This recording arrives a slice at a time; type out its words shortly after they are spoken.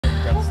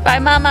Bye,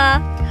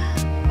 Mama.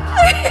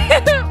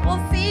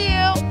 We'll see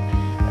you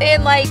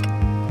in like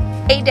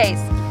 8 days.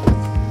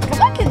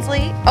 Come on,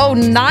 Kinsley. Oh,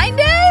 9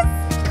 days?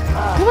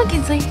 Come on,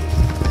 Kinsley.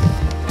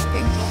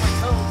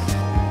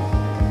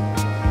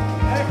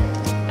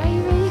 Are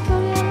you ready to go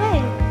to LA?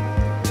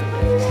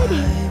 Are you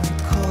ready?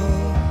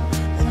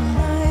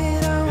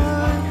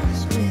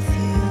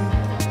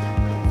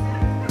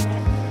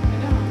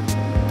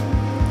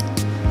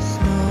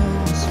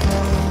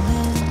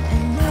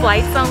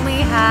 Flight's only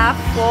half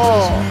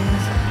full.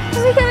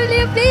 We got a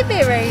little baby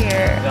right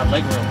here. We got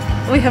leg room.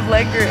 We have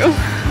leg room.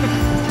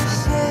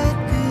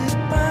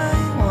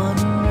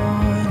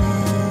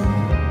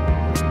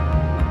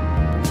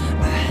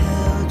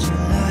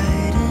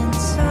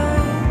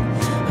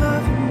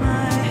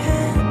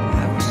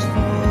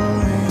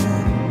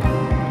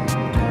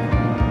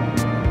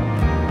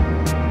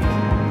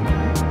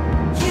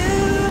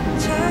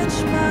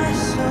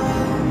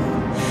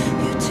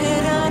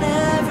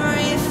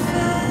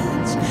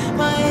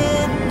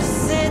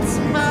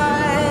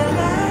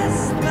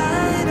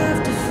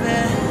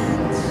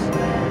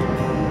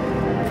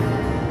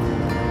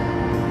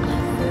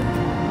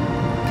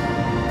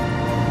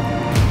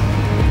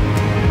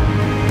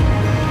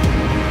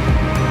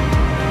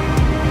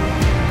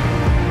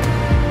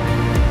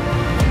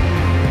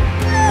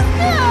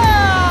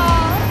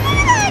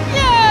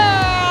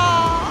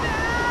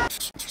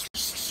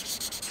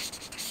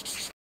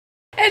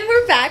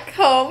 Back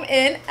home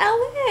in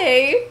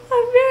LA.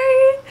 I'm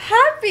very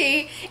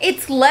happy.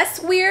 It's less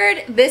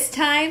weird this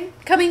time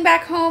coming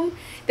back home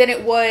than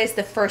it was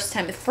the first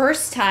time. The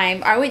first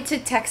time I went to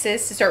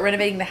Texas to start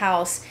renovating the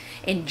house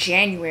in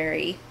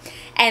January,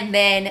 and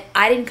then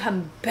I didn't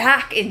come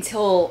back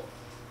until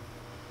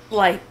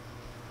like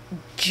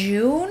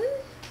June.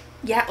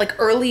 Yeah, like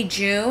early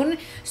June.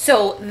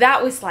 So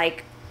that was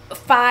like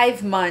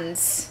 5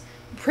 months.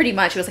 Pretty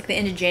much. It was like the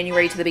end of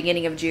January to the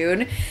beginning of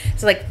June.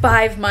 So like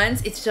 5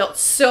 months. It felt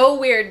so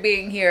weird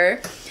being here.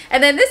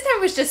 And then this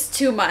time was just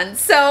 2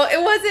 months. So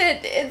it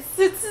wasn't,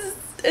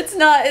 it's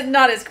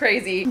not as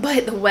crazy.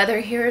 But the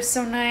weather here is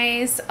so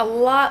nice. A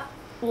lot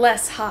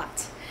less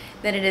hot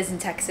than it is in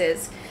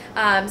Texas.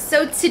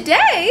 So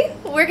today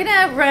we're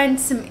gonna run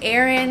some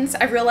errands.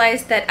 I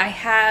realized that I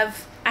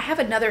have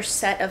another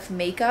set of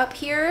makeup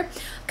here.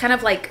 Kind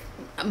of like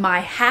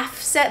my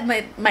half set,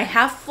 my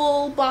half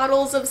full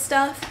bottles of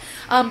stuff.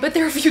 But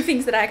there are a few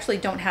things that I actually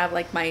don't have,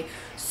 like my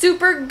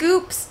Super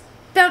Goops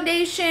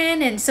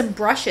foundation and some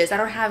brushes. I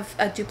don't have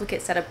a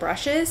duplicate set of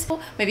brushes.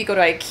 Maybe go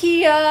to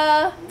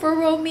IKEA for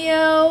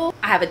Romeo.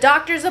 I have a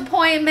doctor's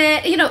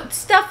appointment, you know,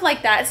 stuff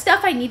like that.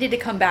 Stuff I needed to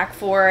come back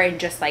for and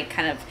just like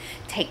kind of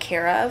take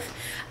care of.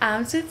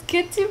 So it's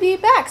good to be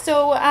back.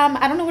 So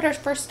I don't know what our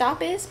first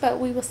stop is, but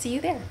we will see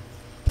you there.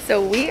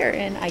 So we are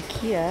in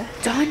IKEA.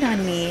 Dawned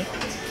on me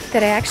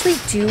that I actually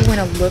do want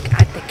to look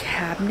at the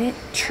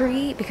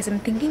cabinetry because I'm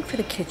thinking for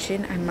the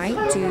kitchen I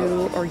might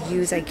do or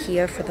use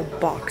IKEA for the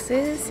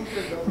boxes,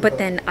 but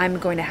then I'm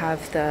going to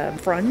have the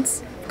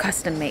fronts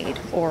custom made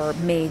or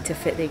made to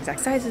fit the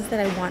exact sizes that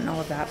I want and all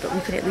of that. But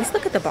we could at least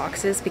look at the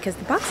boxes because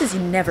the boxes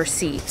you never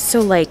see.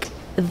 So like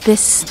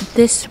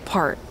this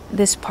part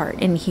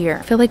in here,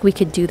 I feel like we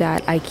could do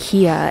that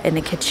IKEA in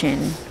the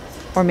kitchen.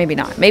 Or maybe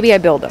not. Maybe I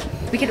build them.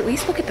 We could at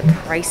least look at the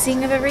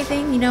pricing of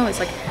everything. You know, it's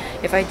like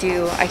if I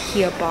do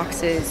IKEA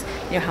boxes,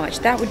 you know, how much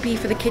that would be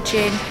for the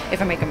kitchen.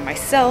 If I make them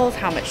myself,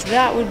 how much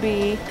that would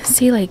be.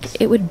 See, like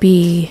it would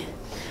be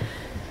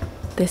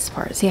this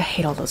part. See, I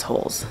hate all those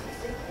holes.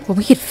 Well,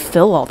 we could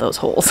fill all those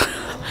holes.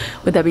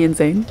 Would that be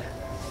insane?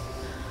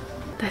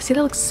 See,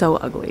 that looks so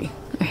ugly.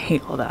 I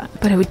hate all that.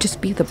 But it would just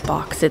be the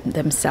boxes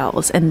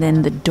themselves. And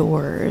then the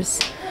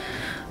doors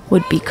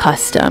would be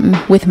custom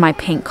with my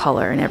paint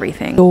color and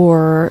everything.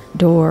 Doors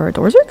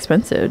are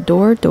expensive.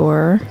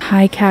 Door,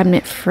 high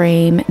cabinet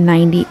frame,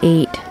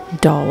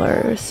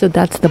 $98. So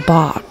that's the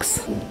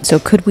box. So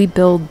could we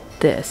build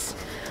this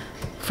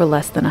for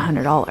less than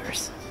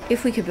 $100?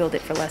 If we could build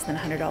it for less than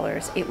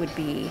 $100, it would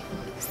be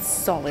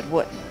solid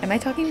wood. Am I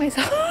talking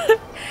myself?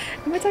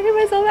 Am I talking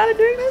myself out of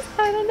doing this?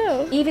 I don't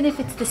know. Even if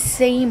it's the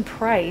same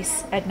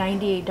price at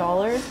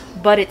 $98,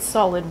 but it's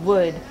solid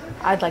wood,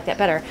 I'd like that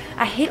better.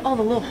 I hate all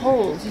the little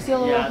holes. You see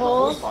all the little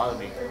holes? Bother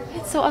me.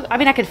 It's so ugly. I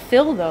mean, I could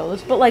fill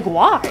those, but like,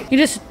 why? You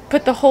just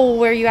put the hole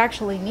where you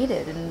actually need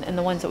it, and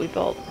the ones that we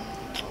built.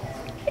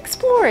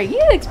 Exploring. You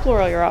gotta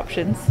explore all your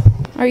options.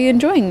 Are you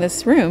enjoying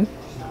this room?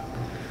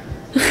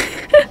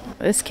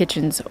 This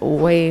kitchen's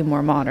way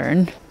more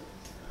modern.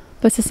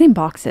 But it's the same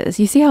boxes.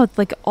 You see how it's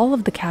like all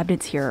of the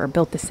cabinets here are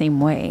built the same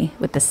way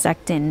with the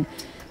Secton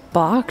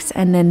box,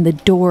 and then the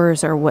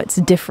doors are what's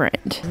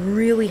different.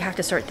 Really have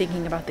to start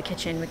thinking about the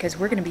kitchen because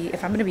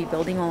if I'm gonna be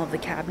building all of the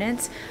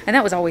cabinets, and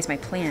that was always my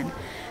plan,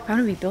 if I'm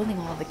gonna be building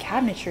all of the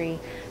cabinetry,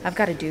 I've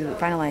got to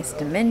finalize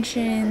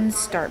dimensions,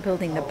 start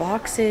building the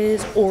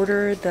boxes,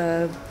 order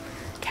the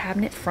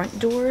cabinet front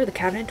door, the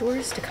cabinet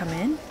doors to come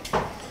in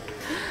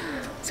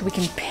so we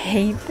can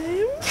paint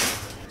them.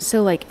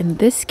 So like in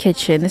this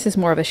kitchen, this is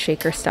more of a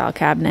shaker style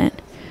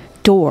cabinet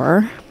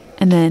door,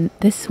 and then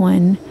this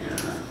one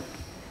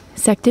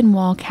Sected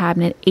wall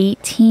cabinet,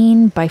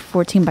 18 by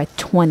 14 by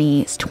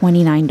 20 is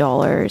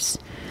 $29.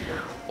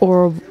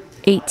 Or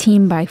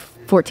 18 by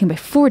 14 by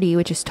 40,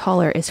 which is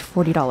taller, is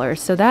 $40.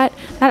 So that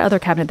other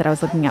cabinet that I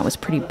was looking at was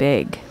pretty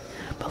big.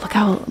 But look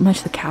how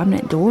much the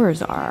cabinet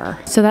doors are.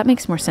 So that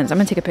makes more sense. I'm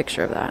gonna take a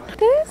picture of that.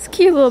 This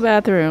cute little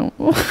bathroom.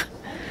 This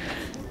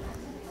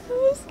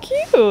is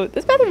cute.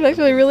 This bathroom is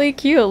actually really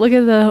cute. Look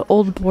at the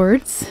old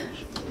boards.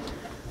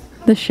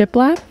 The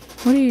shiplap.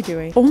 What are you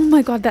doing? Oh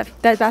my god, that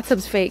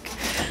bathtub's fake.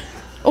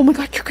 Oh my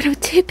god, you're gonna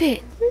tip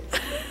it.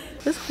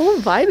 This whole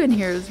vibe in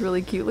here is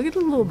really cute. Look at the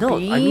little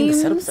beams. I mean the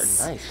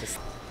setups are nice. Just...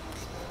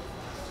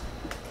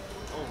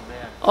 Oh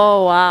man.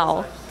 Oh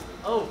wow.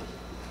 Oh.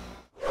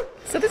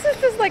 So this is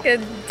just like a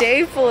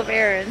day full of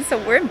errands. So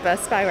we're in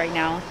Best Buy right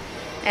now,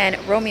 and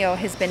Romeo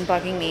has been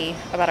bugging me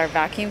about our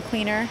vacuum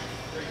cleaner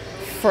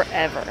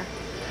forever.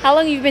 How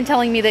long have you been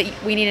telling me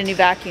that we need a new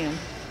vacuum?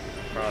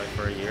 Probably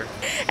for a year.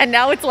 And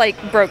now it's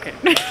like broken,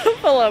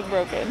 full of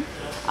broken.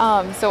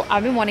 So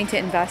I've been wanting to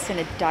invest in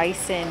a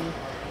Dyson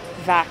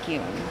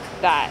vacuum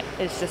that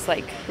is just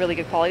like really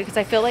good quality, because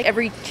I feel like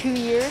every 2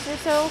 years or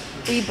so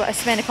we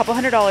spend a couple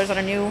 $100s on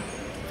a new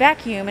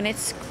vacuum, and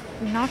it's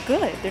not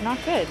good. They're not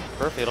good.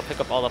 Perfect. It'll pick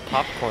up all the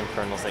popcorn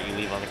kernels that you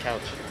leave on the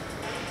couch.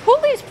 Who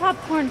leaves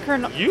popcorn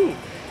kernels? You.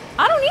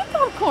 I don't eat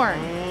popcorn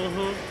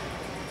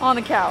on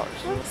the couch.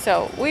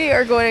 So we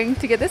are going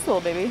to get this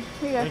little baby.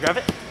 Here you go. Can you grab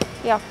it?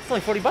 Yeah. It's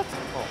only 40 bucks.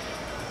 Oh,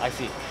 I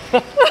see.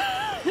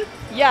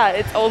 Yeah,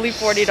 it's only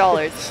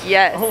 $40.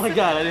 Yes. Oh my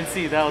god, I didn't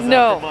see that was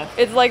no, much.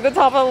 It's like the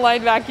top of the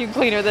line vacuum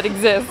cleaner that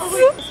exists.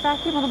 Oh, this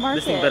vacuum on the market.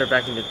 This thing better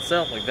vacuum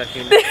itself, like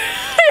vacuum.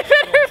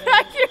 Better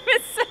vacuum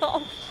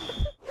itself.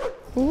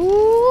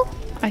 Ooh,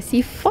 I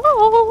see fall.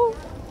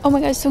 Oh my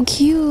god, so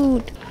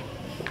cute.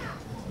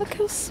 Look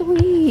how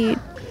sweet.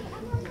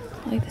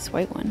 I like this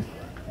white one.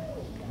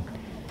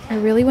 I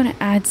really want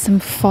to add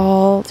some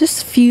fall,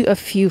 just a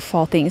few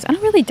fall things. I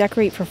don't really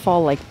decorate for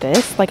fall like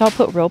this. Like I'll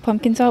put real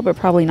pumpkins out, but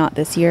probably not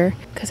this year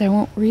because I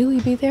won't really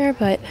be there.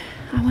 But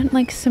I want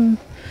like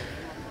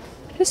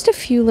just a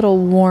few little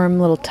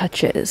warm little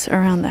touches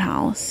around the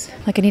house.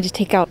 Like I need to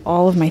take out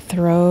all of my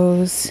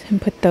throws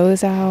and put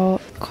those out.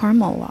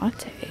 Caramel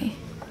latte.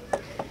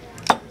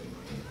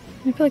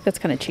 I feel like that's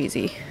kind of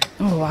cheesy.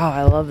 Oh wow,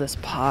 I love this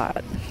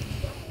pot.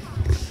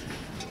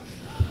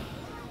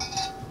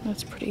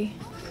 That's pretty.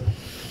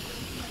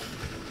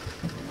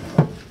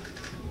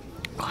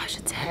 Gosh,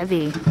 it's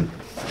heavy.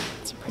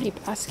 It's a pretty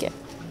basket.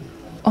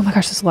 Oh my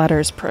gosh, this ladder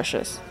is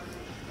precious.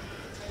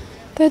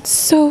 That's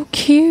so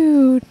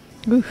cute.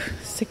 Ooh,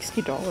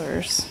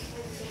 $60.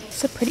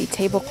 It's a pretty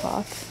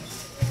tablecloth.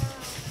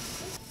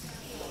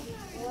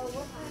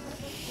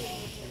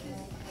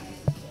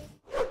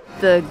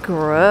 The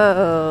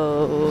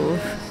Grove.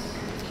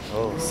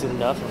 Oh, soon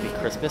enough it'll be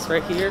Christmas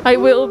right here. I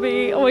will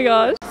be. Oh my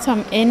gosh. So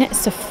I'm in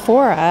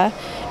Sephora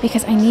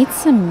because I need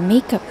some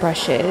makeup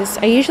brushes.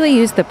 I usually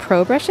use the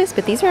Pro brushes,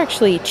 but these are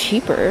actually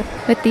cheaper.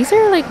 But these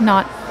are like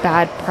not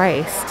bad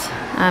priced.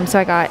 So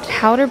I got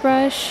powder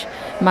brush,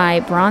 my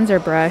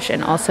bronzer brush,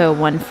 and also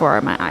one for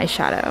my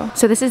eyeshadow.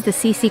 So this is the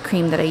CC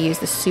cream that I use,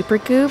 the Super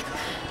Goop.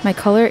 My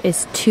color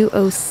is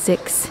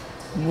 206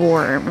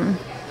 Warm.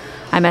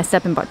 I messed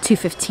up and bought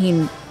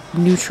 215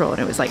 Neutral, and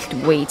it was like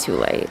way too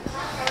late.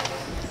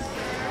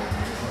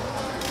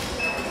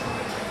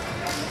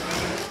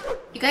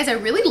 You guys, I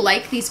really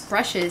like these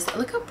brushes.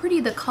 Look how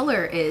pretty the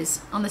color is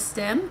on the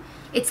stem.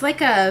 It's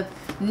like a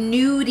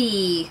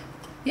nudie.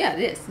 Yeah,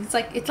 it is.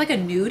 It's like a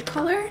nude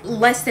color.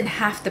 Less than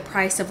half the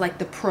price of like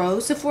the Pro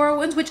Sephora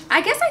ones, which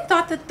I guess I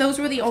thought that those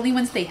were the only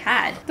ones they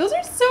had. Those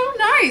are so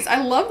nice.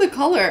 I love the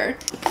color.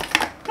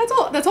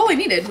 That's all I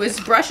needed was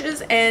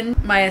brushes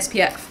and my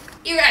SPF.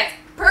 You guys,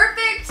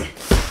 perfect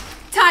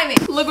timing.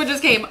 Look what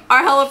just came.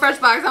 Our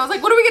HelloFresh box. I was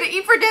like, what are we gonna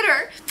eat for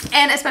dinner?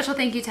 And a special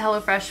thank you to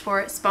HelloFresh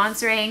for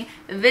sponsoring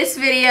this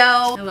video.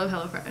 I love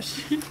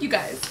HelloFresh. You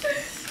guys.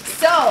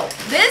 So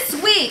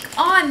this week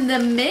on the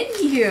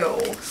menu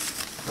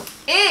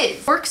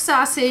is pork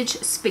sausage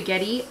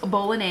spaghetti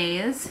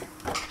bolognese.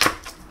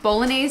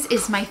 Bolognese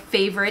is my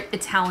favorite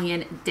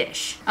Italian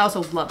dish. I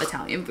also love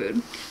Italian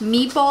food.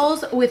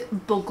 Meatballs with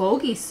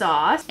bulgogi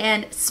sauce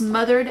and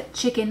smothered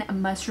chicken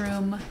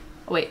mushroom.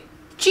 Oh wait.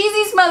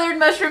 Cheesy smothered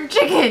mushroom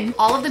chicken.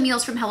 All of the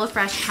meals from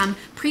HelloFresh come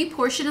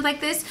pre-portioned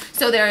like this,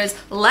 so there is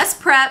less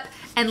prep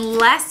and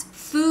less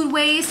food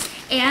waste,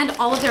 and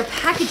all of their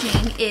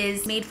packaging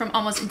is made from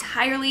almost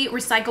entirely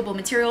recyclable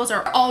materials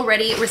or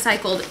already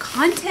recycled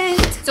content.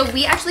 So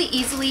we actually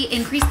easily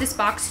increased this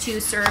box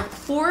to serve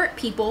 4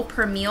 people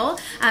per meal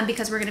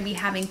because we're gonna be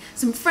having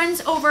some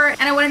friends over,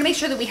 and I wanted to make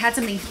sure that we had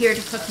something here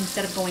to cook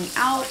instead of going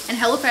out. And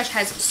HelloFresh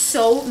has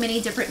so many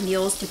different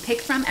meals to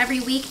pick from every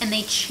week, and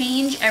they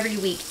change every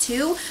week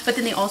too, but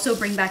then they also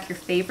bring back your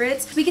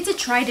favorites. We get to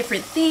try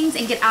different things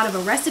and get out of a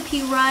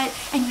recipe rut,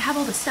 and you have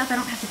all the stuff. I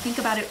don't have to think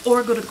about it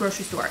or go to the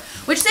grocery store,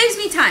 which saves me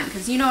me time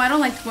because, you know, I don't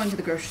like going to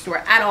the grocery store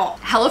at all.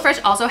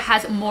 HelloFresh also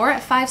has more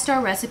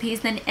 5-star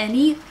recipes than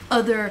any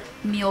other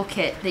meal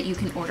kit that you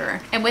can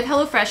order. And with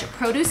HelloFresh,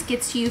 produce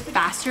gets to you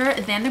faster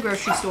than the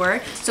grocery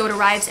store, so it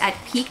arrives at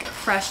peak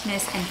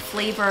freshness and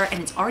flavor, and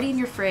it's already in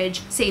your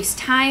fridge, saves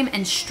time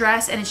and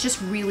stress, and it's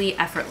just really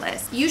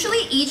effortless.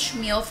 Usually each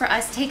meal for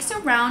us takes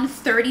around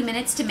 30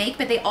 minutes to make,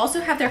 but they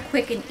also have their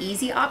quick and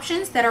easy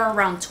options that are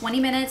around 20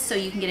 minutes, so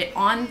you can get it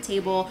on the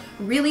table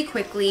really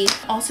quickly.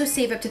 Also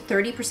save up to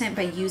 30%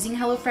 by using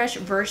HelloFresh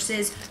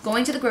versus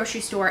going to the grocery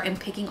store and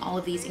picking all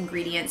of these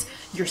ingredients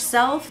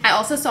yourself. I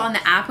also saw in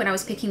the app when I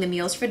was picking the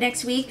meals for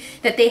next week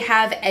that they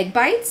have egg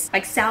bites,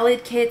 like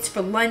salad kits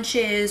for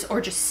lunches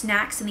or just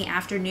snacks in the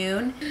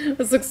afternoon.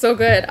 This looks so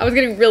good. I was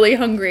getting really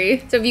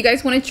hungry. So if you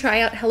guys want to try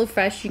out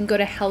HelloFresh, you can go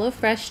to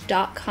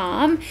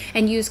HelloFresh.com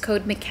and use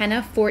code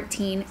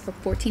MaCenna14 for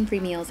 14 free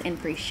meals and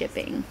free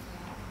shipping.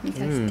 Let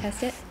me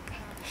test it.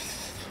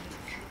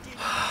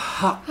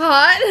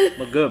 Hot.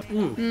 But good.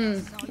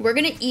 We're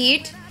gonna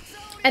eat.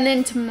 And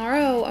then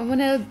tomorrow, I want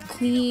to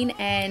clean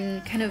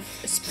and kind of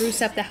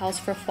spruce up the house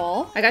for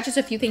fall. I got just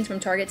a few things from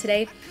Target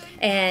today,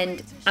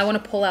 and I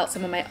want to pull out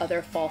some of my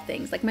other fall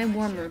things, like my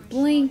warmer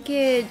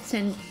blankets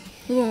and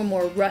a little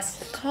more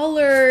rust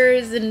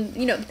colors and,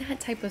 you know, that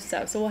type of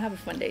stuff. So we'll have a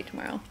fun day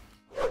tomorrow.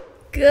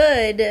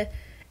 Good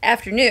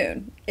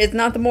afternoon. It's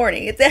not the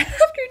morning, it's the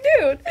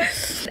afternoon.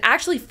 It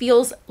actually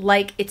feels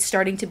like it's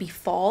starting to be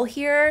fall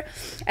here,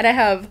 and I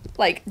have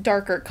like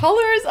darker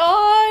colors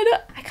on.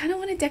 I kind of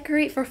want to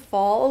decorate for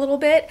fall a little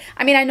bit.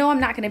 I mean, I know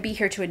I'm not going to be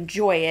here to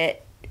enjoy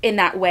it in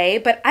that way,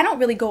 but I don't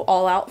really go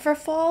all out for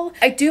fall.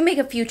 I do make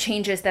a few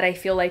changes that I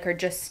feel like are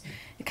just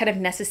kind of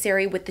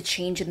necessary with the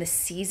change in the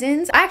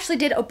seasons. I actually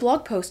did a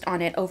blog post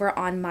on it over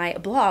on my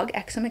blog,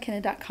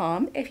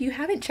 xomckenna.com. If you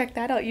haven't checked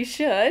that out, you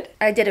should.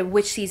 I did a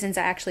which seasons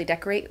I actually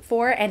decorate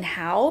for and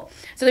how.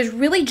 So there's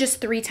really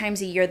just 3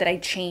 times a year that I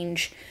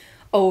change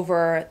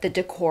over the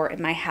decor in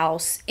my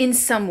house in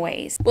some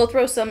ways. We'll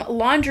throw some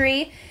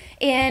laundry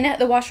in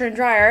the washer and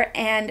dryer,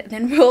 and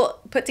then we'll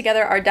put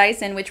together our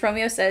Dyson, which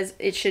Romeo says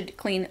it should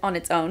clean on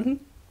its own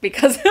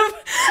because of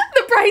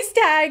the price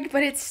tag,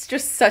 but it's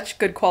just such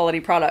good quality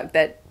product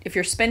that if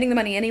you're spending the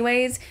money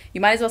anyways, you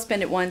might as well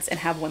spend it once and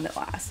have one that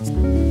lasts.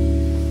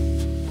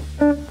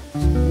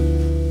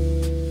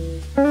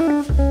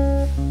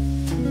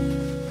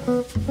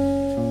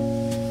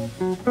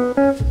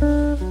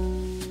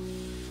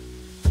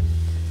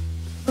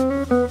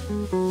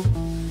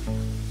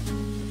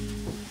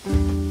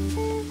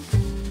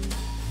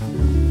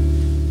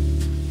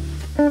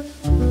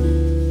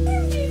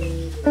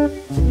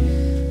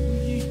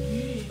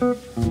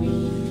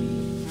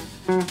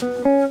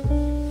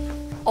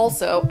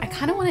 Also, I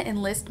kind of want to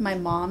enlist my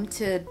mom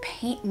to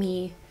paint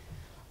me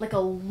like a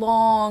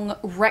long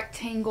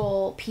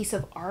rectangle piece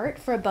of art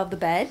for above the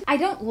bed. I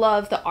don't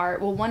love the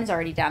art. Well, one is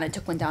already down. I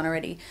took one down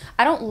already.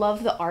 I don't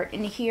love the art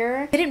in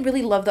here. I didn't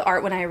really love the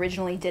art when I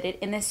originally did it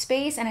in this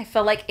space, and I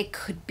felt like it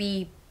could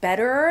be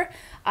better,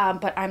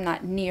 but I'm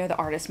not near the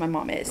artist my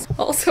mom is.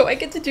 Also, I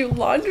get to do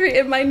laundry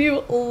in my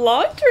new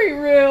laundry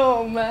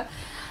room.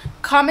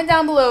 Comment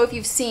down below if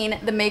you've seen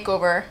the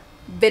makeover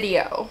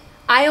video.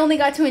 I only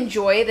got to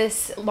enjoy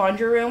this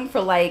laundry room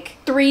for like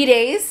 3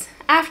 days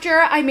after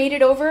I made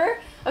it over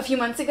a few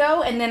months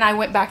ago, and then I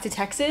went back to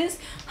Texas.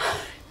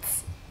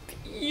 It's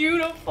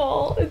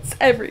beautiful. It's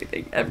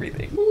everything,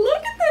 everything.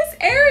 Look at this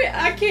area.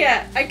 I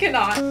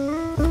cannot.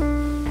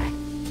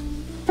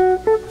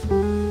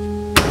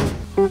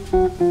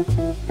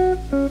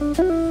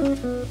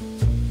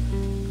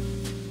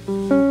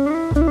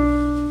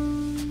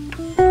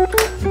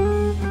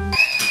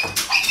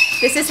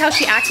 This is how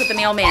she acts with the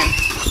mailman.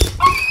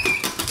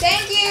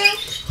 Thank you.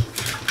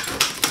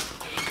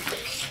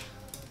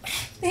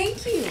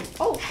 Thank you.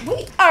 Oh,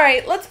 wait. All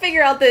right, let's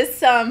figure out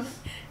this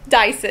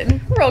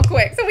Dyson real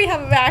quick so we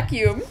have a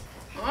vacuum.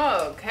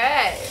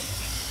 Okay.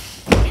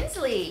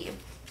 Inslee,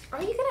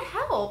 are you gonna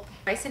help?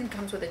 Dyson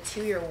comes with a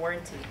 2-year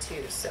warranty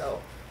too,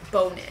 so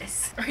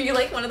bonus. Are you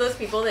like one of those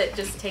people that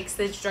just takes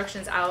the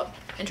instructions out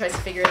and tries to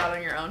figure it out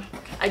on your own?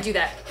 I do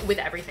that with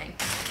everything.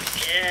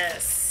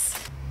 Yes.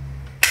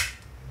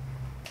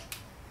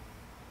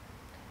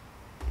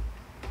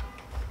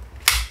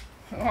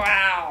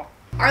 Wow.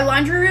 Our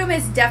laundry room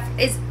is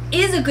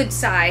a good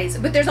size,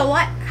 but there's a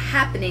lot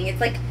happening. It's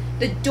like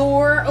the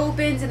door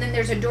opens and then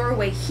there's a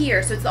doorway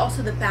here, so it's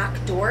also the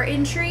back door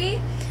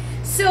entry.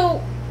 So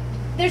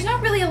there's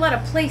not really a lot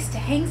of place to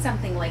hang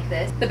something like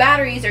this. The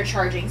batteries are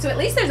charging, so at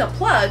least there's a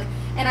plug,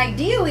 and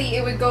ideally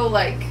it would go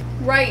like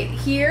right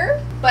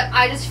here, but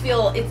I just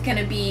feel it's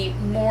gonna be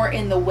more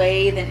in the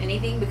way than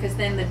anything because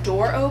then the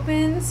door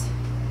opens.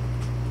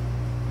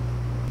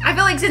 I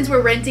feel like since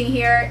we're renting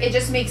here, it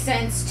just makes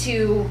sense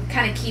to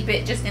kind of keep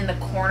it just in the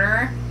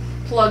corner,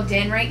 plugged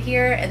in right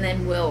here, and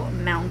then we'll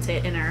mount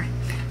it in our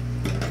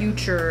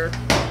future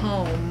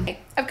home.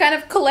 I've kind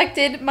of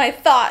collected my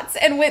thoughts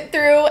and went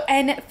through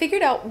and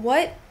figured out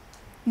what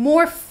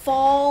more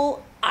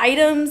fall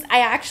items I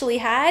actually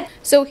had.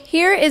 So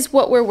here is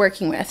what we're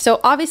working with. So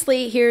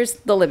obviously here's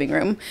the living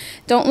room.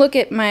 Don't look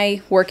at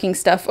my working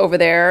stuff over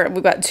there.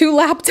 We've got 2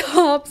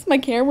 laptops. My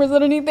camera's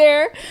underneath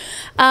there.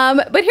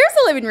 But here's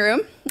the living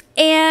room,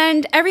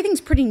 and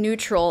everything's pretty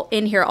neutral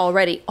in here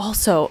already.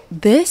 Also,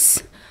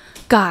 this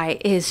guy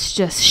is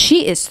just,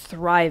 she is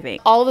thriving.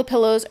 All of the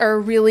pillows are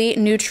really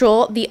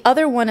neutral. The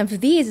other one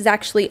of these is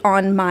actually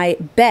on my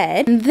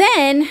bed. And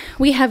then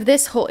we have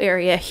this whole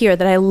area here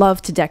that I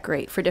love to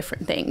decorate for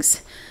different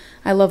things.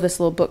 I love this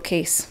little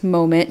bookcase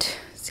moment.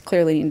 It's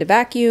clearly needing to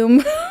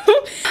vacuum.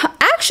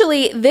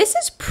 Actually, this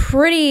is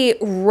pretty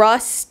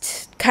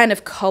rust kind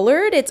of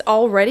colored. It's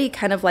already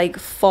kind of like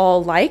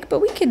fall-like, but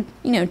we could,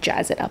 you know,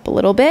 jazz it up a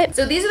little bit.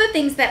 So these are the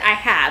things that I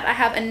have. I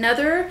have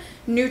another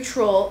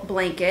neutral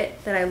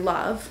blanket that I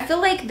love. I feel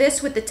like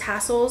this with the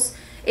tassels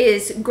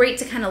is great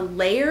to kind of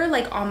layer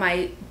like on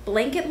my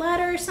blanket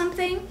ladder or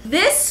something.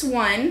 This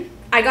one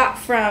I got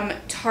from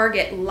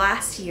Target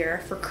last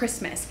year for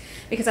Christmas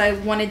because I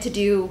wanted to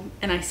do,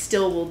 and I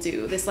still will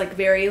do, this like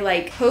very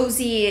like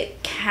cozy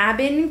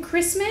cabin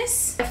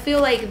Christmas. I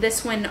feel like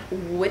this one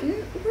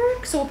wouldn't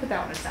work, so we'll put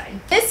that one aside.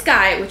 This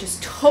guy, which is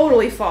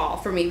totally fall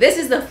for me, this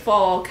is the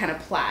fall kind of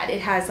plaid.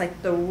 It has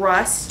like the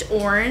rust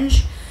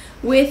orange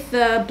with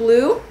the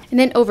blue. And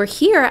then over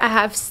here I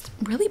have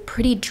really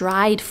pretty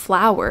dried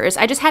flowers.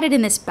 I just had it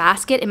in this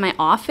basket in my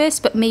office,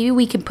 but maybe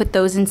we can put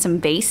those in some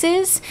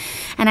vases.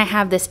 And I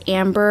have this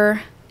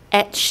amber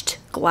etched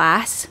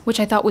glass, which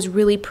I thought was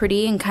really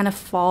pretty and kind of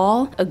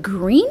fall. A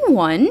green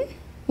one,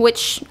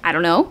 which I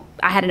don't know,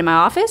 I had it in my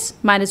office,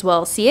 might as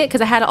well see it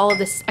because I had all of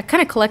this, I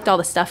kind of collect all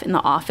the stuff in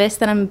the office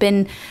that I've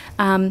been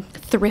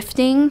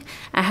thrifting.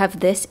 I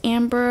have this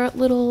amber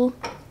little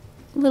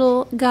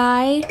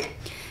guy.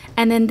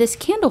 And then this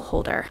candle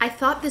holder. I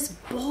thought this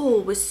bowl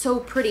was so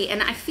pretty,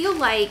 and I feel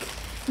like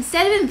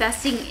instead of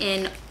investing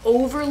in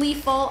overly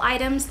fall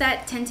items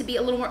that tend to be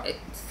a little more,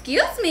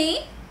 excuse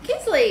me,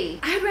 Kinsley,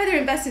 I'd rather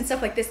invest in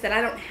stuff like this that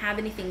I don't have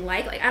anything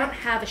like I don't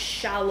have a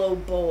shallow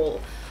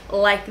bowl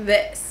like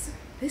this.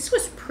 This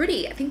was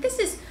pretty. I think this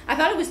is, I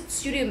thought it was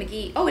Studio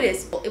McGee. Oh, it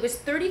is. It was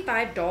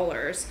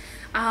 $35,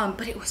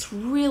 but it was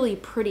really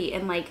pretty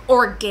and like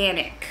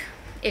organic,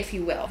 if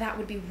you will. That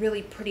would be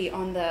really pretty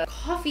on the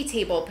coffee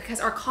table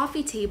because our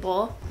coffee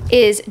table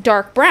is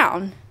dark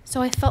brown.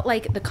 So I felt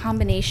like the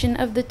combination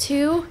of the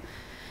two,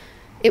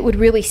 it would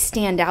really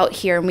stand out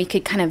here and we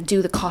could kind of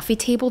do the coffee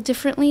table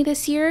differently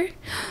this year.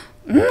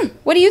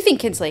 What do you think,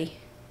 Kinsley?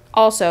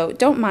 Also,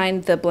 don't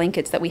mind the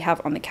blankets that we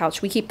have on the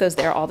couch. We keep those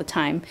there all the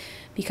time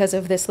because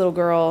of this little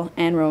girl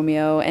and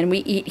Romeo, and we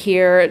eat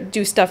here,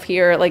 do stuff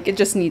here, like it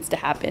just needs to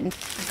happen. I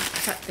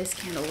thought this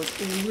candle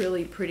was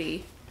really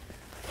pretty.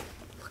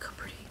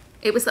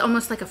 It was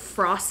almost like a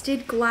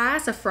frosted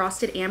glass, a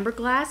frosted amber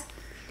glass,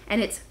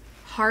 and it's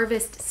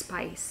harvest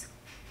spice.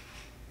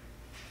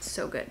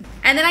 So good.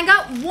 And then I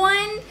got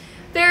one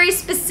very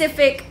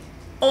specific,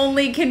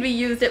 only can be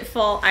used at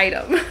fall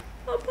item.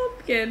 A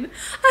pumpkin.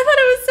 I thought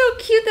it was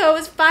so cute though. It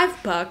was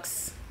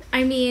 $5.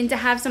 I mean, to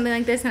have something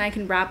like this and I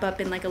can wrap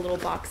up in like a little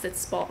box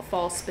that's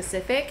fall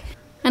specific.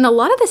 And a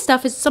lot of this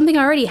stuff is something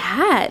I already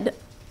had.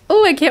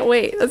 Oh, I can't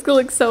wait. That's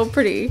gonna look so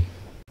pretty.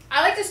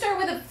 I like to start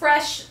with a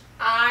fresh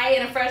eye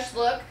and a fresh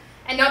look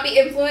and not be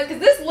influenced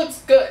because this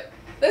looks good.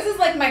 This is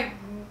like my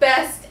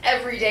best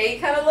everyday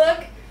kind of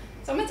look.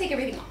 So I'm gonna take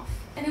everything off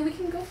and then we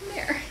can go from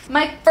there.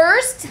 My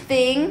first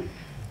thing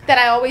that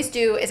I always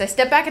do is I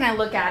step back and I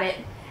look at it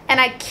and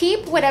I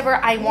keep whatever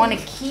I want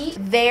to keep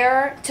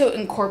there to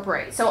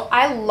incorporate. So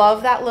I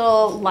love that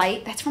little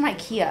light. That's from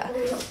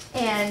IKEA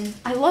and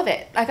I love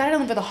it. I got it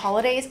on for the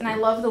holidays and I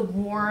love the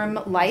warm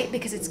light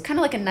because it's kind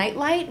of like a night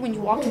light when you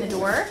walk in the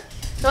door.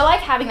 So I like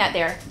having that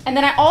there. And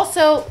then I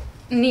also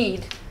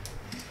need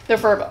the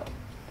Furbo.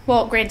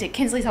 Well, granted,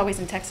 Kinsley's always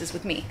in Texas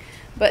with me,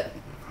 but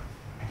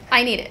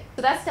I need it.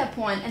 So that's step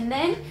one. And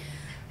then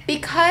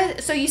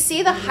because, so you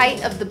see the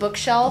height of the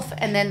bookshelf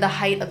and then the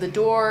height of the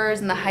doors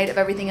and the height of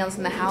everything else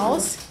in the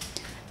house.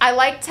 I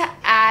like to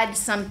add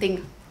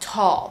something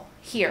tall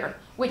here,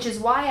 which is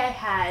why I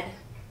had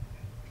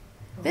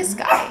this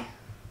guy,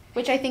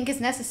 which I think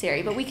is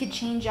necessary, but we could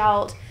change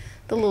out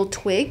the little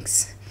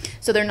twigs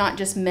so they're not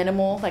just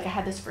minimal, like I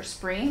had this for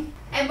spring.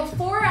 And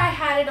before I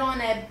had it on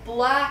a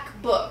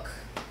black book,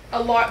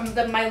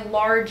 my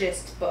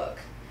largest book,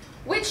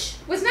 which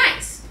was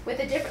nice with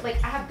a different,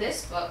 like I have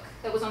this book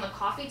that was on the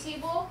coffee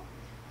table,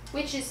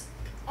 which is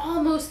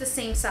almost the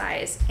same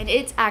size and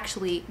it's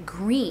actually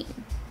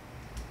green.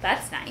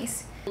 That's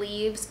nice.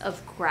 Leaves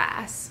of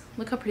Grass.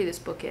 Look how pretty this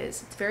book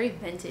is. It's very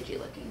vintagey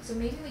looking. So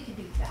maybe we could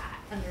do that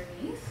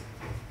underneath.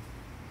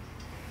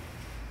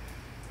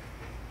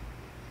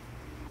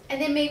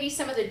 And then maybe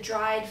some of the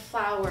dried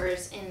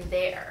flowers in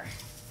there.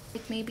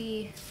 Like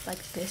maybe like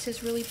this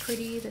is really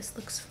pretty. This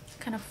looks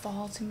kind of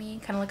fall to me,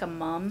 kind of like a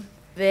mum.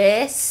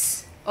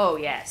 This, oh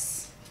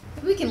yes.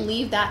 Maybe we can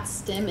leave that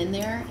stem in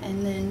there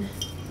and then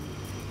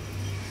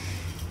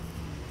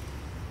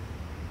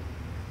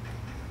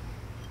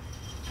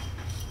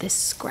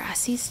this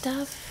grassy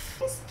stuff.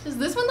 Does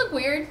this one look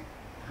weird?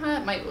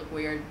 That might look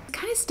weird. It's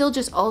kind of still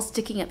just all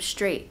sticking up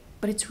straight,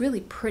 but it's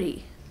really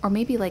pretty. Or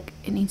maybe like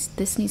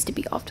this needs to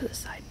be off to the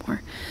side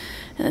more.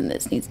 And then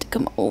this needs to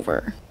come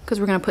over because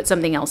we're gonna put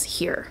something else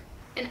here.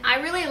 And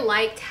I really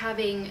liked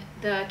having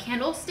the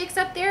candlesticks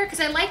up there because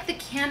I like the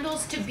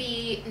candles to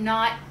be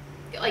not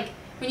like,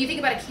 when you think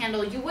about a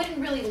candle, you wouldn't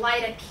really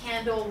light a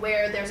candle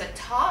where there's a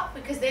top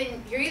because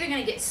then you're either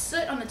gonna get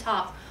soot on the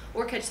top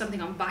or catch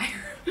something on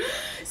fire.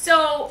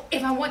 So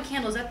if I want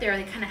candles up there,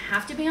 they kind of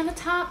have to be on the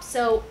top.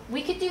 So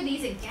we could do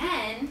these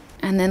again.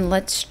 And then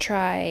let's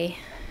try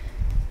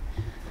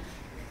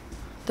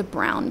the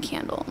brown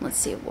candle. Let's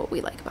see what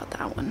we like about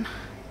that one.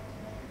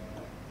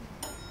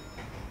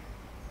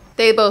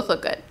 They both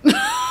look good.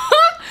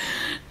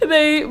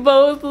 They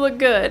both look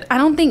good. I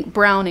don't think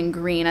brown and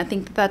green. I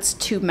think that's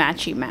too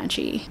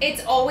matchy-matchy.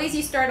 It's always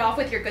you start off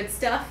with your good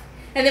stuff,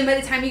 and then by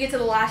the time you get to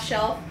the last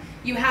shelf,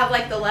 you have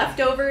like the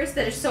leftovers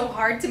that are so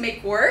hard to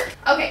make work.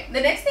 Okay,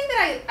 the next thing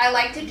that I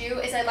like to do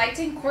is I like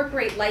to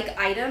incorporate like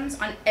items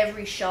on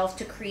every shelf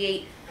to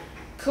create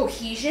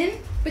cohesion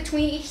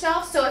between each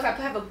shelf. So if I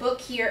have a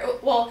book here,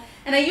 well,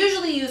 and I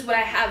usually use what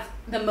I have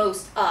the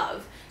most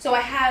of. So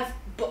I have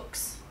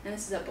books, and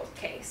this is a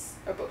bookcase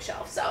or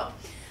bookshelf. So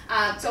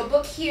a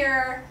book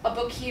here, a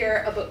book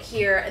here, a book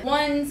here,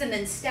 ones and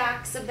then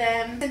stacks of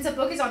them. Since a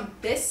book is on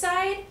this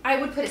side, I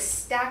would put a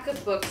stack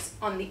of books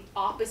on the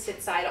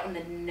opposite side on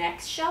the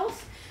next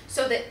shelf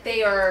so that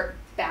they are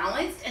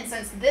balanced. And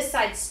since this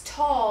side's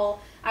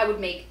tall, I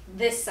would make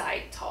this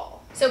side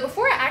tall. So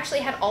before I actually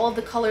had all of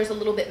the colors a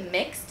little bit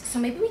mixed, so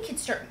maybe we could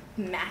start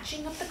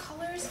matching up the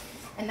colors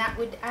and that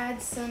would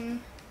add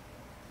some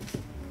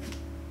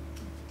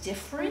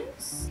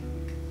difference.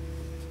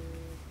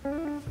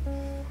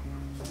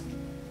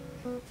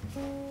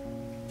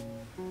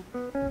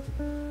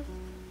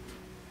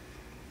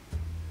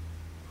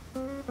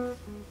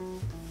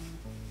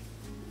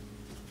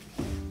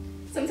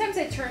 Sometimes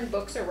I turn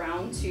books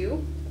around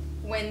too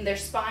when their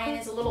spine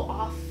is a little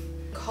off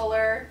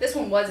color. This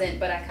one wasn't,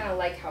 but I kind of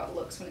like how it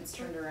looks when it's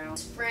turned around.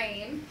 This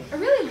frame. I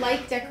really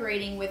like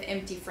decorating with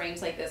empty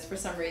frames like this for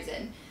some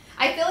reason.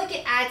 I feel like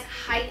it adds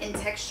height and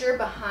texture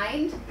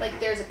behind, like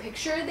there's a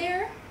picture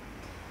there.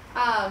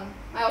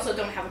 I also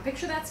don't have a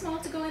picture that small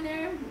to go in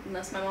there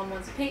unless my mom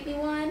wants to paint me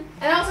one.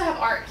 And I also have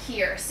art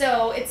here,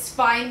 so it's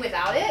fine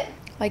without it.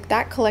 Like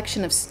that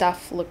collection of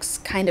stuff looks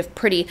kind of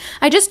pretty.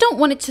 I just don't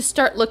want it to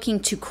start looking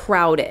too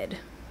crowded.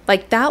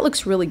 Like that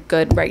looks really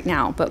good right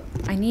now, but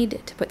I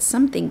need to put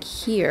something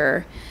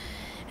here.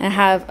 And I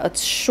have a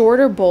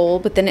shorter bowl,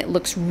 but then it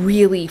looks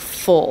really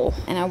full.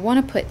 And I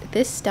want to put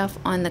this stuff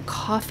on the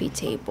coffee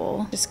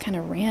table. Just kind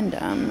of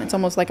random. It's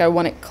almost like I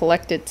want it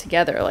collected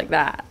together like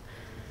that.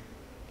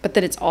 But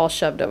then it's all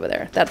shoved over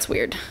there. That's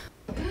weird.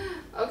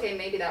 Okay,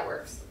 maybe that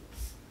works.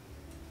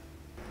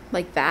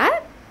 Like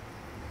that?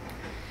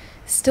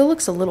 Still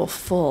looks a little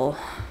full.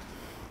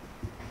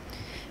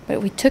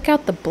 But we took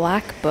out the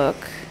black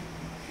book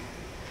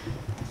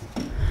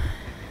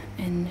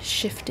and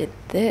shifted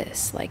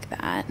this like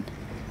that.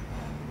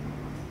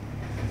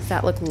 Does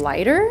that look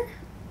lighter?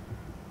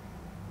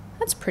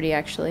 That's pretty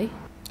actually.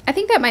 I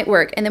think that might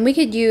work. And then we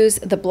could use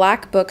the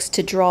black books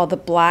to draw the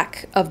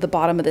black of the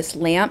bottom of this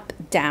lamp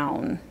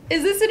down.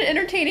 Is this an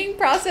entertaining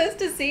process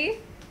to see?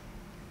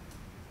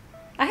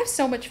 I have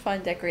so much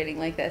fun decorating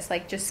like this,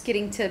 like just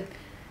getting to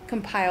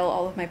compile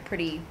all of my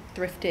pretty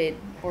thrifted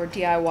or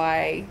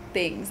DIY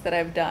things that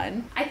I've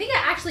done. I think I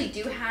actually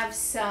do have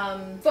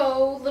some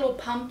faux little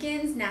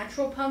pumpkins,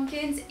 natural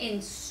pumpkins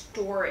in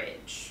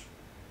storage.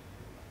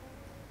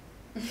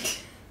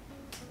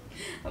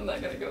 I'm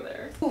not gonna go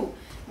there. Ooh,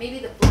 maybe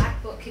the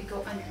black book could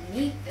go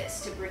underneath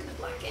this to bring the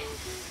black in.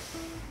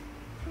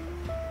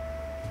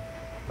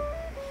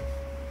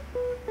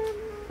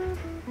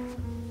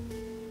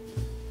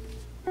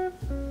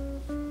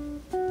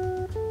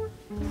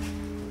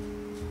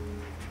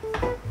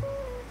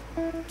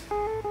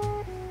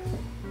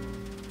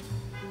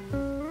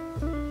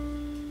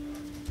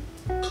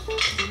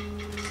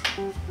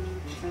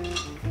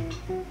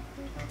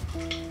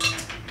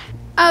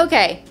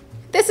 Okay,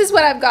 this is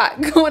what I've got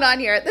going on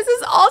here. This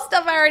is all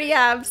stuff I already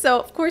have. So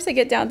of course I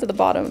get down to the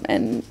bottom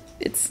and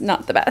it's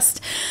not the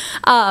best.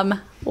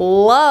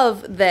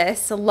 Love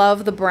this,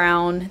 love the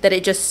brown, that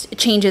it just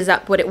changes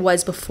up what it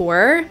was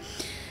before.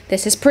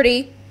 This is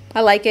pretty,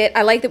 I like it.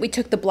 I like that we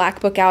took the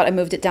black book out and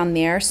moved it down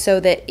there so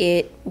that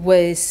it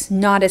was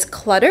not as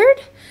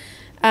cluttered.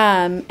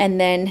 And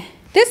then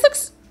this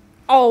looks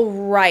all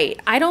right.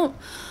 I don't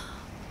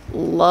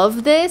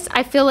love this.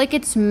 I feel like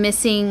it's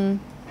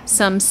missing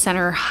some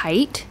center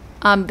height.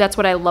 That's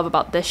what I love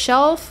about this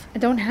shelf. I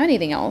don't have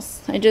anything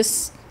else.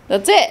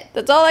 That's it.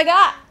 That's all I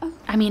got.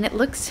 I mean, it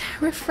looks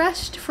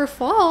refreshed for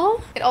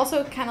fall. It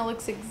also kind of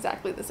looks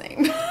exactly the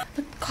same.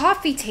 The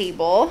coffee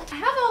table. I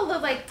have all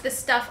the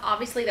stuff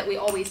obviously that we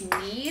always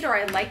need or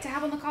I like to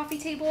have on the coffee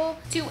table.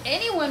 To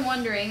anyone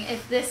wondering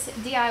if this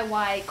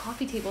DIY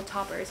coffee table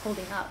topper is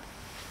holding up,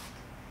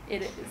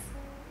 it is.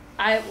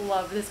 I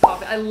love this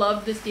coffee. I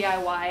love this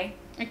DIY.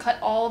 I cut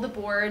all the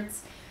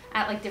boards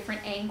at like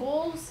different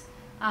angles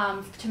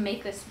to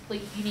make this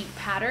like unique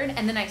pattern,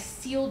 and then I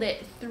sealed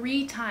it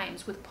 3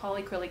 times with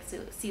polyacrylic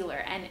sealer,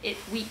 and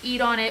we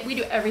eat on it, we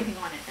do everything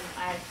on it, and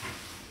I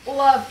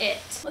love it.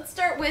 Let's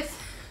start with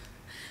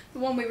the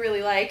one we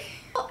really like.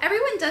 Well,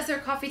 everyone does their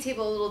coffee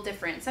table a little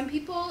different. Some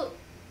people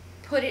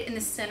put it in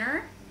the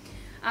center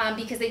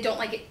because they don't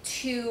like it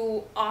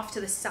too off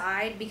to the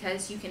side,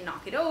 because you can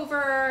knock it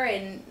over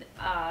and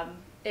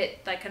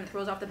it like kind of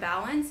throws off the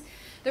balance.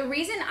 The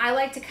reason I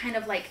like to kind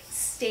of like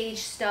stage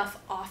stuff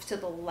off to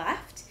the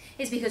left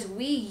is because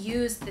we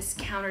use this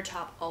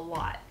countertop a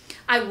lot.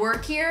 I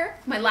work here,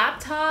 my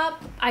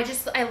laptop, I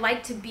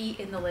like to be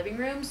in the living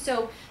room,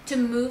 so to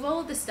move all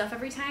of this stuff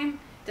every time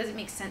doesn't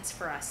make sense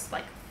for us,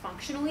 like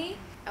functionally.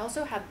 I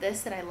also have this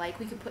that I like.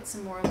 We could put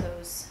some more of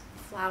those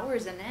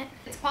flowers in it.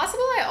 It's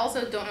possible I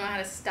also don't know how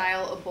to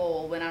style a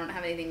bowl when I don't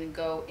have anything to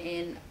go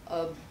in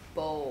a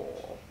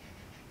bowl.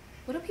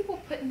 What do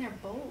people put in their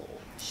bowl?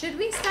 Should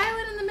we style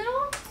it in the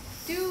middle?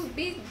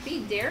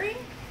 Be daring?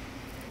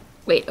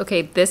 Wait,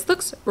 okay, this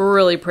looks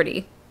really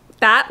pretty.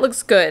 That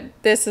looks good.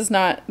 This is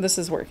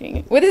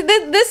working.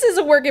 This is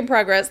a work in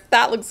progress.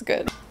 That looks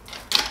good.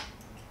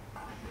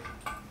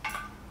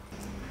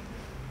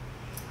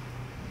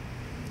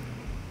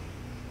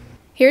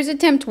 Here's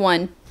attempt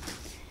 1.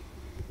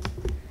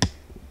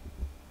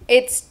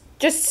 It's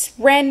just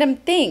random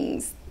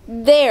things.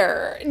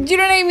 There. Do you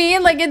know what I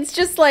mean? Like, it's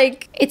just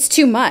like, it's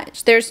too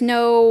much. There's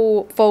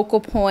no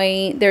focal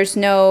point. There's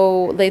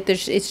no, like,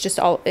 it's just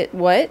all,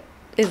 what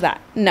is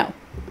that? No.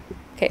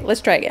 Okay,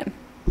 let's try again.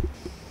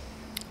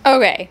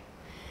 Okay.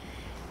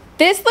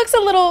 This looks a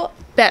little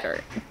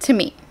better to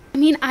me. I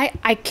mean,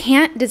 I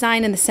can't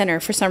design in the center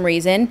for some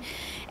reason.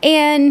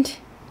 And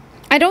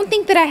I don't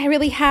think that I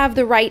really have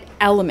the right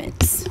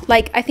elements.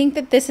 Like, I think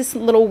that this is a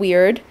little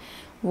weird.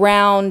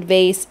 Round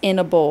vase in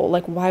a bowl.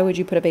 Like, why would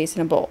you put a vase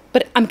in a bowl?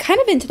 But I'm kind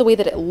of into the way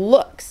that it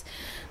looks.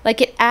 Like,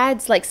 it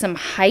adds like some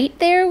height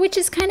there, which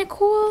is kind of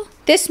cool.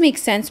 This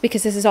makes sense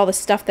because this is all the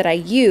stuff that I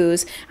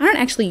use. I don't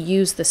actually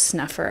use the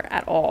snuffer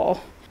at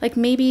all. Like,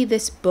 maybe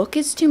this book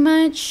is too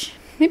much.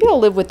 Maybe I'll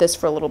live with this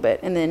for a little bit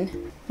and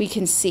then we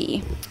can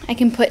see. I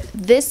can put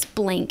this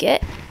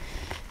blanket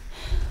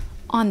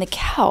on the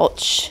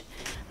couch.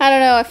 I don't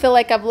know, I feel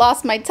like I've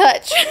lost my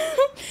touch.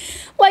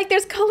 Like,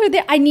 there's color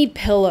there. I need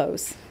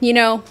pillows, you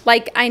know?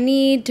 Like, I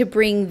need to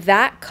bring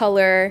that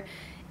color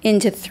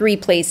into 3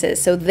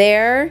 places. So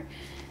there,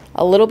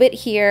 a little bit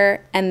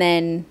here, and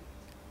then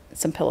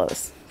some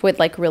pillows would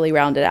like really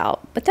round it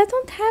out. But I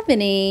don't have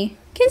any.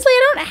 Kinsley,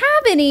 I don't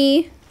have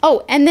any.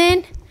 Oh, and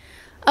then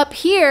up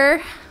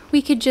here,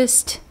 we could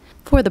just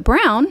pour the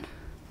brown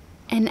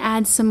and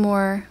add some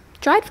more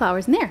dried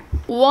flowers in there.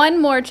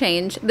 One more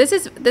change. This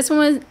is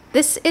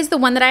the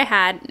one that I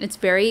had. It's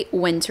very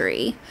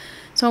wintry.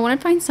 So I want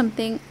to find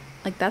something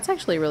like, that's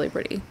actually really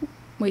pretty.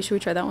 Wait, should we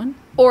try that one?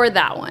 Or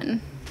that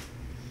one?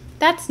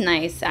 That's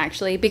nice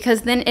actually,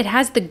 because then it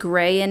has the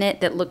gray in it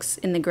that looks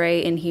in the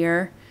gray in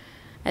here,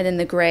 and then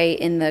the gray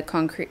in the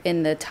concrete,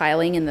 in the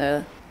tiling, in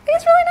the,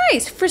 it's really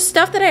nice. For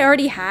stuff that I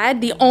already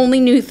had, the only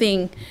new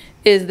thing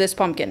is this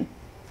pumpkin.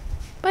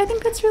 But I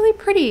think that's really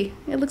pretty.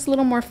 It looks a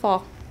little more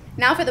fall.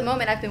 Now for the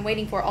moment I've been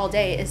waiting for all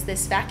day is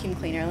this vacuum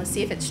cleaner. Let's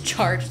see if it's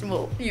charged and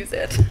we'll use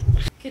it.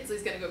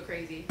 Kinsley's gonna go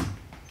crazy.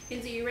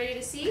 Kinsley, you ready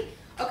to see?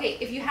 Okay,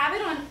 if you have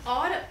it on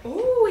auto,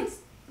 oh, it's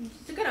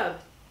gonna,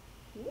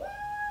 what?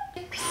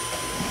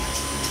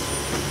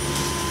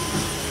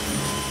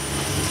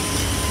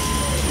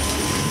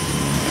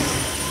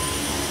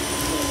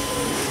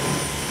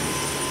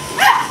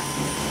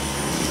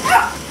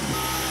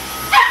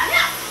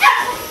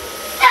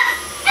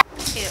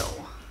 Ew.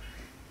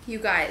 You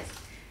guys,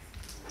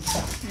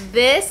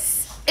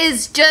 this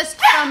is just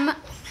from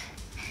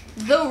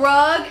the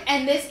rug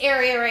and this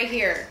area right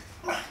here.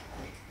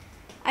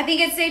 I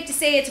think it's safe to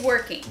say it's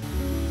working.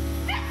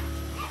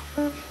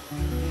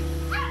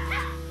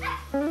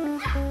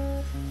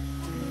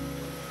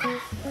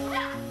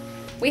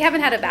 We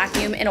haven't had a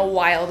vacuum in a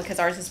while because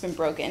ours has been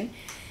broken.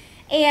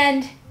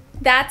 And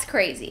that's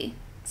crazy.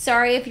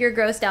 Sorry if you're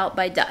grossed out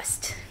by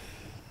dust.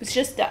 It's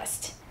just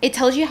dust. It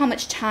tells you how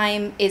much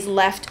time is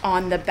left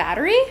on the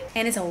battery,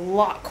 and it's a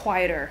lot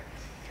quieter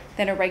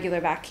than a regular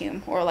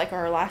vacuum or like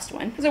our last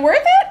one. Is it worth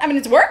it? I mean,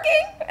 it's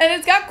working and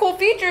it's got cool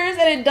features,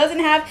 and it doesn't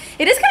have,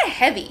 it is kind of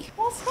heavy.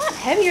 Well, it's not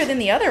heavier than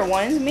the other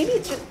ones. Maybe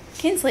it's just,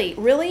 Kinsley,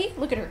 really?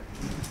 Look at her.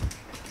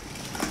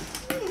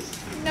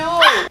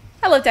 No.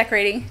 I love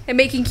decorating and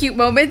making cute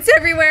moments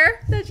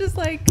everywhere. That just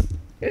like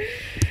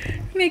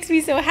makes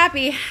me so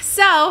happy.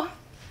 So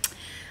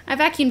I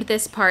vacuumed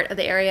this part of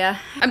the area.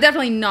 I'm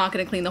definitely not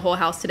gonna clean the whole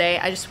house today.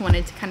 I just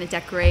wanted to kind of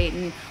decorate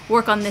and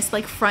work on this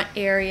like front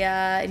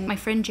area. And my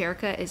friend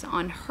Jerica is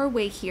on her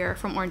way here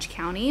from Orange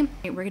County.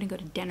 We're gonna go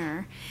to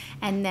dinner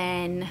and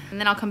then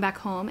I'll come back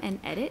home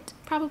and edit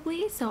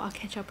probably. So I'll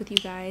catch up with you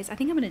guys. I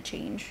think I'm gonna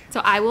change.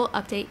 So I will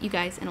update you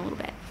guys in a little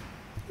bit.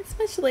 It's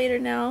much later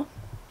now.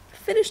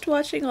 Finished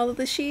watching all of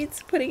the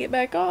sheets, putting it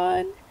back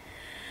on.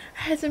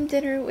 I had some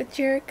dinner with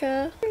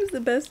Jerica. It was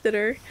the best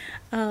dinner.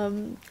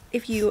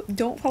 If you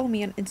don't follow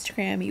me on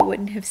Instagram, you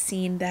wouldn't have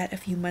seen that a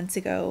few months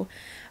ago.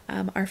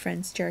 Our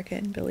friends Jerica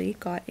and Billy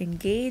got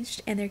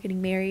engaged and they're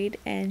getting married,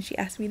 and she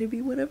asked me to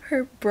be one of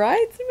her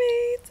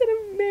bridesmaids, and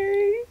I'm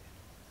very,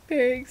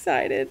 very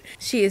excited.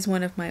 She is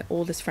one of my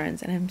oldest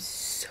friends and I'm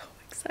so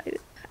excited.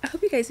 I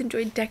hope you guys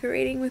enjoyed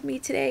decorating with me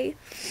today.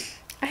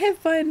 I had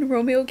fun.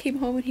 Romeo came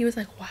home and he was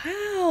like,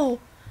 wow.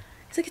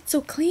 He's like, it's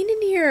so clean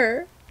in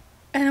here.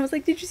 And I was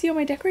like, did you see all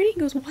my decorating? He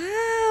goes,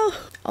 wow.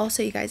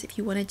 Also, you guys, if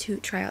you wanted to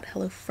try out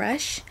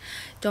HelloFresh,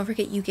 don't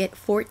forget you get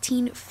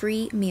 14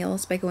 free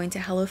meals by going to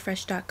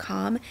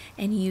HelloFresh.com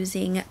and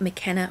using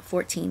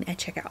MaCenna14 at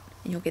checkout.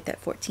 And you'll get that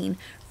 14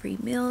 free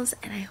meals.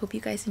 And I hope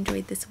you guys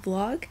enjoyed this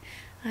vlog.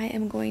 I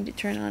am going to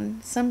turn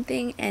on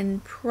something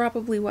and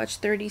probably watch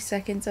 30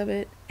 seconds of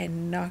it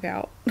and knock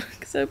out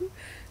because I'm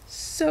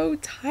so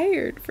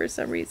tired for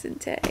some reason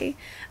today.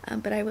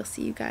 But I will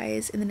see you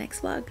guys in the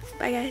next vlog.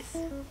 Bye, guys.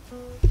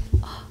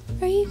 Oh,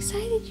 are you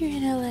excited you're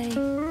in LA?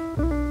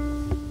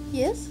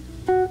 Yes?